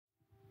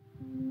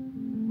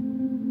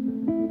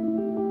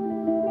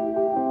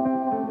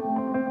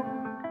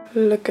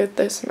Look at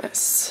this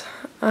mess.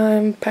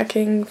 I'm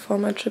packing for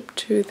my trip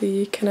to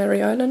the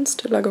Canary Islands,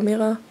 to La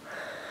Gomera,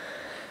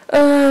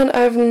 and I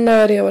have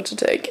no idea what to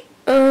take.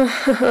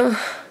 It's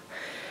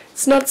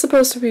not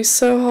supposed to be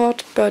so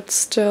hot, but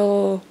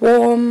still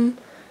warm,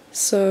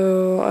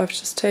 so I've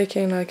just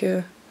taken like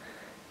a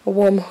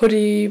warm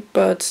hoodie,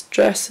 but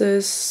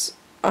dresses.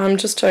 I'm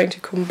just trying to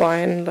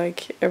combine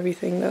like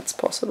everything that's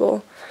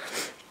possible.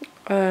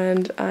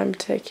 And I'm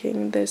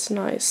taking this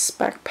nice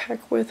backpack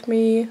with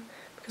me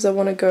because I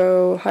want to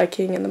go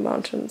hiking in the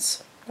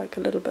mountains, like a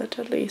little bit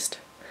at least.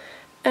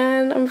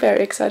 And I'm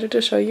very excited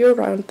to show you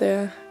around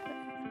there.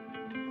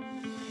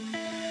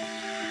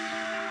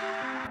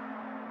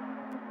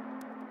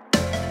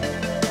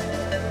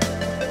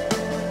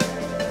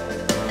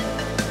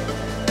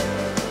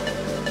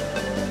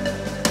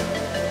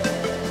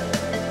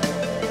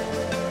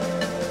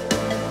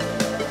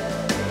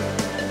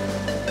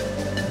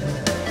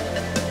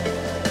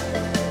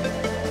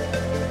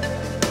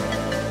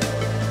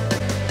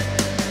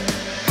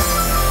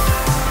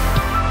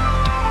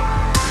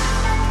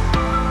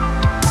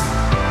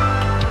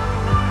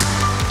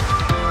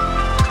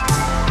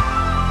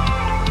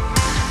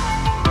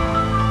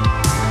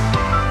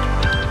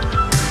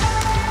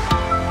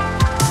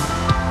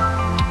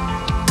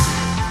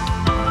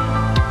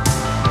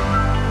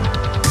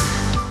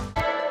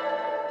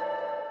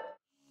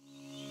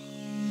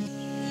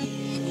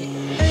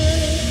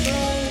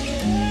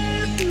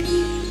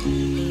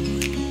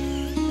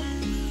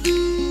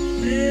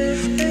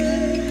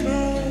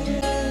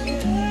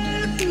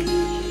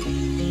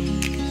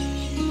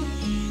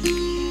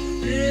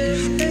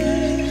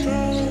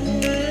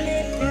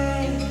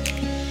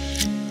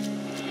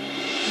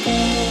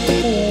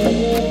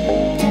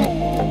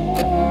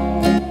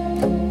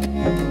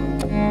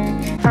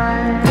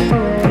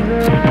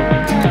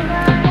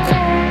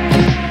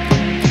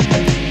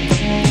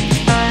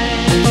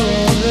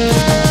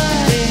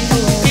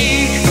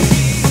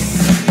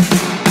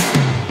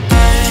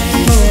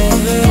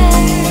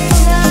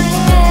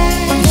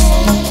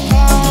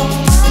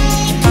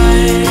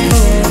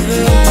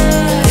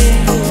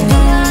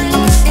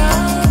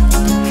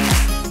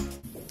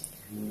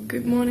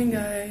 Good morning,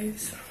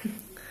 guys.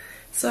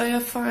 So I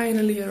have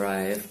finally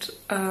arrived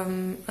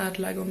at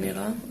La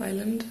Gomera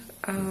Island.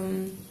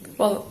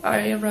 Well,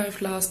 I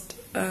arrived last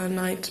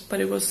night, but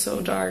it was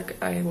so dark.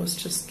 I was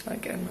just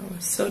like, I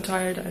was so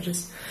tired. I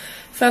just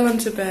fell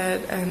into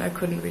bed and I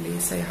couldn't really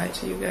say hi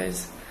to you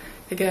guys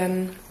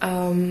again.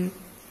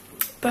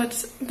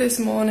 But this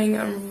morning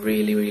I'm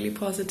really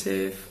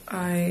positive.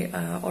 I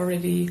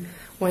already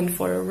went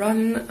for a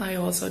run. I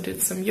also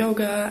did some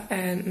yoga,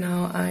 and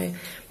now I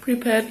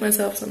prepared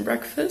myself some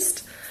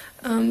breakfast.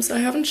 So I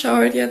haven't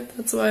showered yet,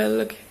 that's why I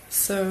look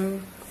so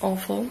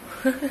awful.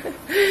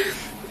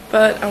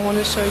 But I want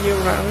to show you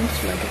around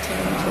like a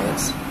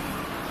talented.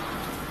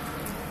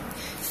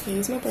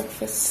 Here's my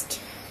breakfast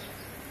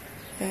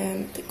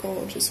and the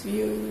gorgeous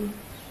view.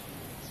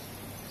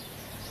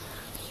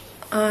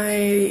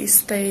 I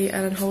stay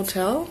at a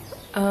hotel.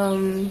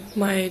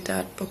 My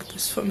dad booked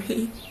this for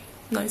me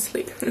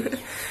nicely.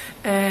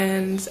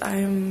 And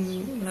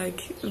I'm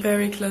like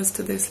very close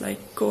to this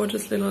like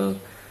gorgeous little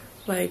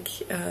like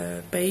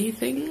bay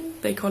thing.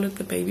 They call it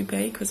the baby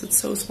bay because it's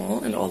so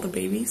small, and all the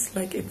babies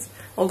go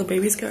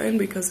in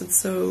because it's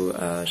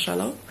so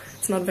shallow.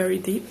 It's not very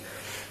deep,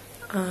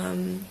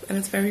 and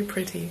it's very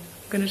pretty.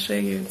 I'm gonna show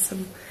you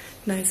some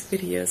nice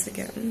videos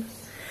again.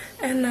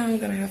 And now I'm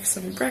gonna have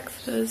some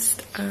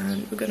breakfast,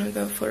 and we're gonna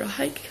go for a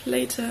hike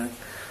later.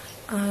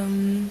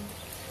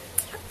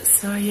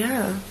 So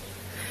yeah.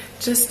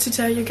 Just to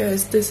tell you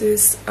guys, this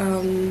is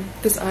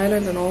this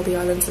island and all the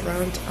islands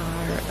around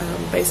are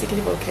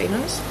basically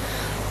volcanoes.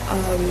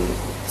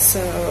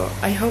 So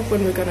I hope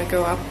when we're gonna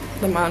go up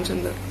the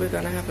mountain that we're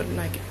gonna have a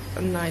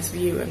nice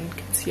view and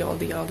can see all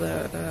the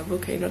other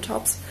volcano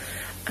tops.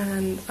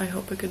 And I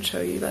hope I can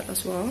show you that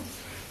as well.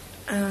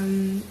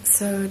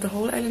 So the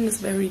whole island is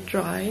very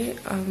dry.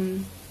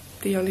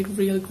 The only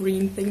real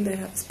green thing they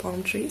have is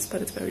palm trees,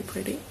 but it's very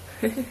pretty.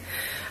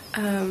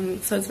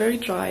 So it's very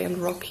dry and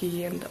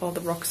rocky, and all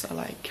the rocks are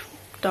like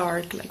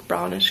dark, like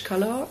brownish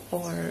color,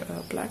 or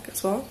black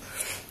as well.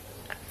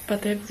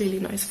 But they have really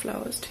nice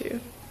flowers too.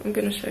 I'm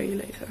gonna show you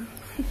later.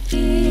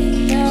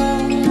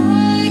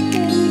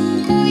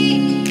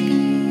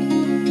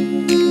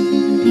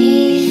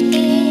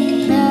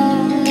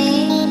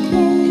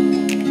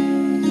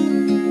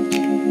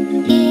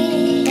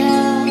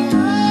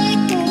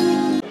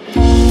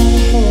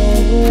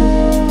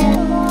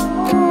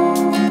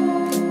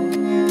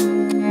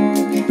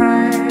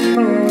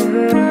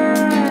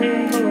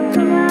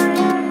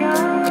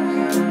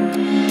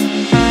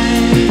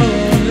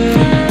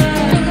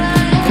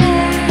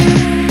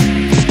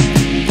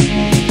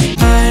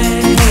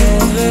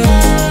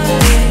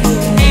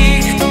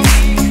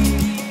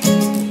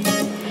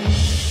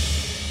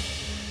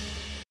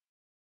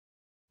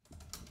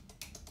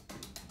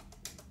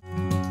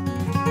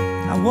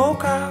 I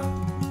woke up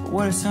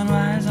with a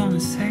sunrise on the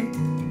sea.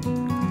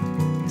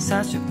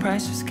 Such a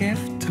priceless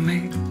gift to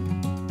me.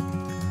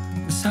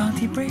 The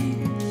salty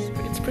breeze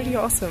pretty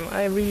awesome.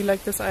 I really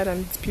like this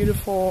island. It's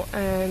beautiful,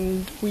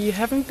 and we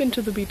haven't been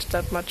to the beach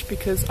that much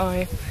because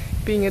I,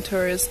 being a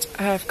tourist,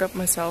 I have got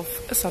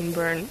myself a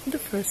sunburn the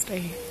first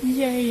day.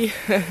 Yay!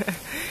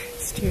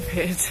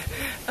 Stupid.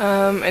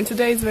 And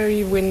today is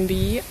very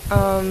windy,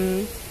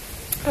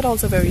 but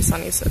also very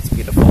sunny, so it's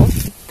beautiful.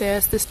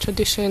 There's this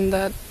tradition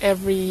that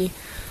every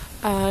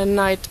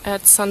night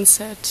at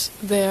sunset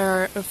there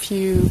are a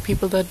few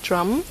people that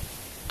drum.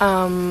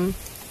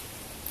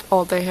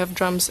 Or they have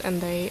drums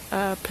and they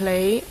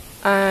play,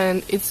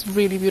 and it's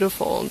really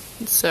beautiful.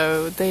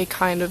 So they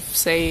kind of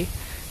say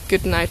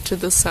goodnight to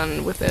the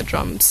sun with their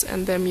drums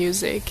and their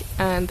music,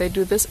 and they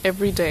do this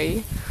every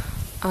day.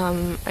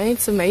 And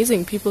it's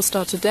amazing. People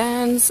start to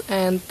dance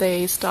and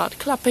they start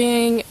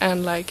clapping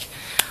and like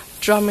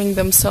drumming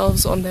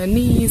themselves on their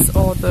knees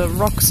or the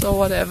rocks or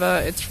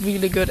whatever. It's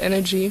really good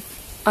energy.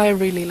 I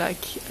really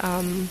like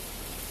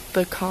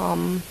the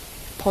calm,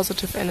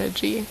 positive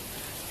energy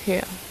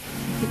here.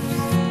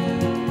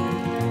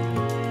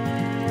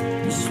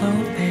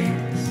 Slow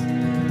pace,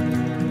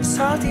 the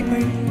salty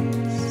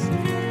breeze,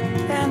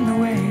 and the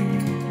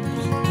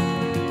waves.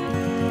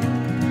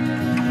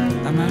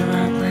 I'm at a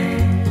right place.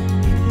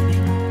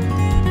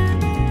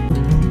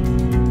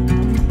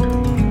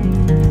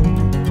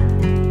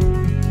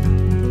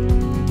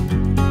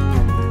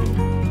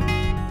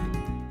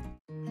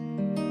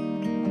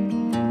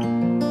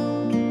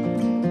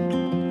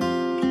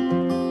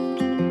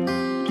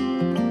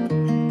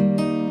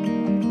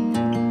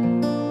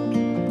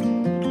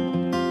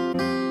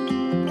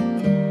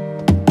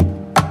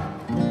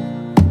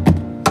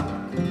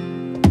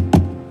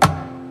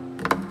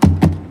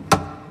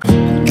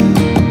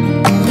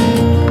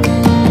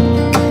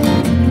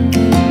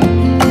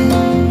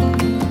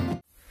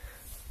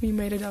 We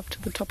made it up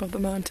to the top of the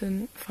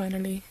mountain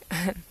finally,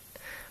 and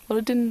well,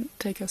 it didn't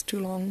take us too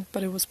long,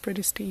 but it was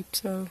pretty steep,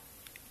 so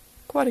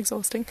quite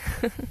exhausting.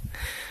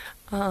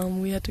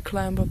 We had to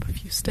climb up a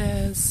few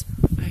stairs,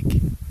 like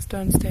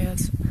stone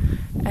stairs,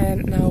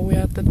 and now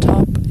we're at the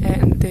top,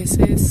 and this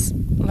is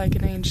like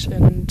an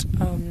ancient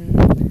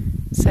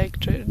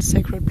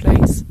sacred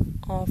place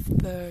of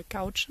the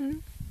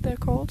Gauchen, they're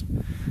called.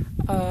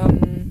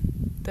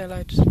 They're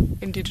like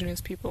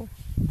indigenous people.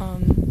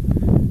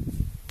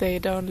 They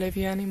don't live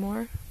here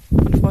anymore,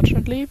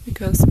 unfortunately,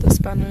 because the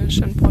Spanish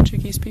and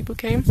Portuguese people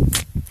came,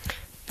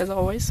 as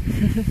always.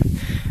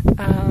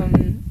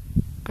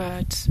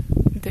 But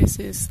this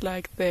is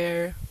like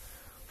their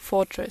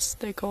fortress,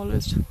 they call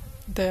it,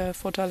 their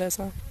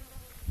fortaleza.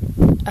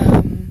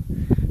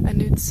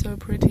 And it's so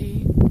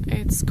pretty,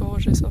 it's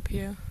gorgeous up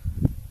here.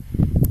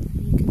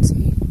 You can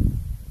see.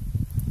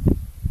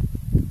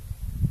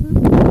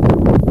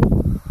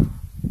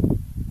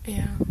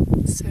 Yeah,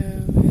 so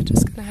we're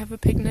just gonna have a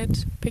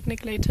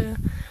picnic later,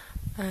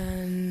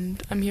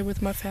 and I'm here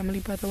with my family,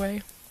 by the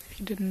way, if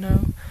you didn't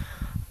know.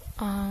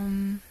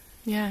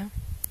 Yeah,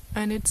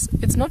 and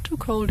it's not too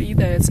cold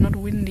either. It's not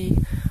windy,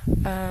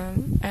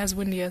 as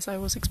windy as I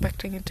was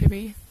expecting it to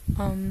be.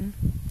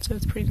 So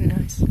it's pretty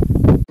nice.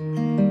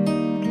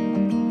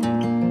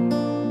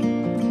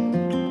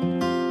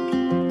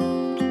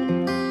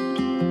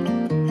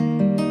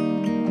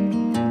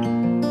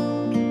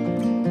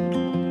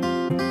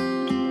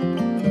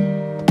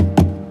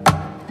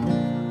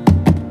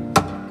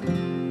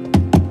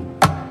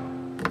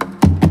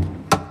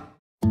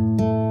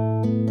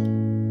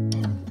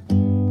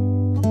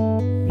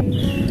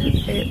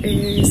 It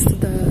is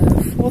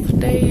the 4th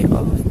day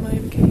of my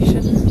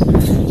vacation,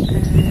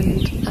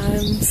 and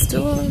I'm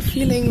still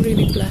feeling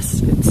really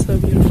blessed. It's so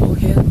beautiful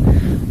here.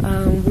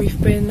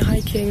 We've been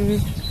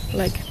hiking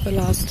like the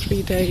last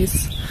 3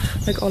 days,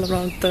 like all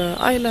around the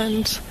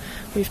island.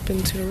 We've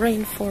been to a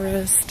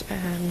rainforest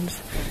and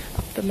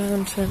up the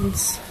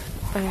mountains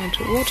and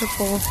to a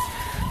waterfall.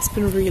 It's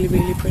been really,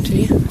 really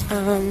pretty.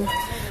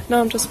 Now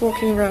I'm just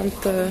walking around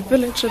the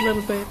village a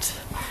little bit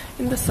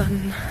in the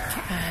sun,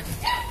 and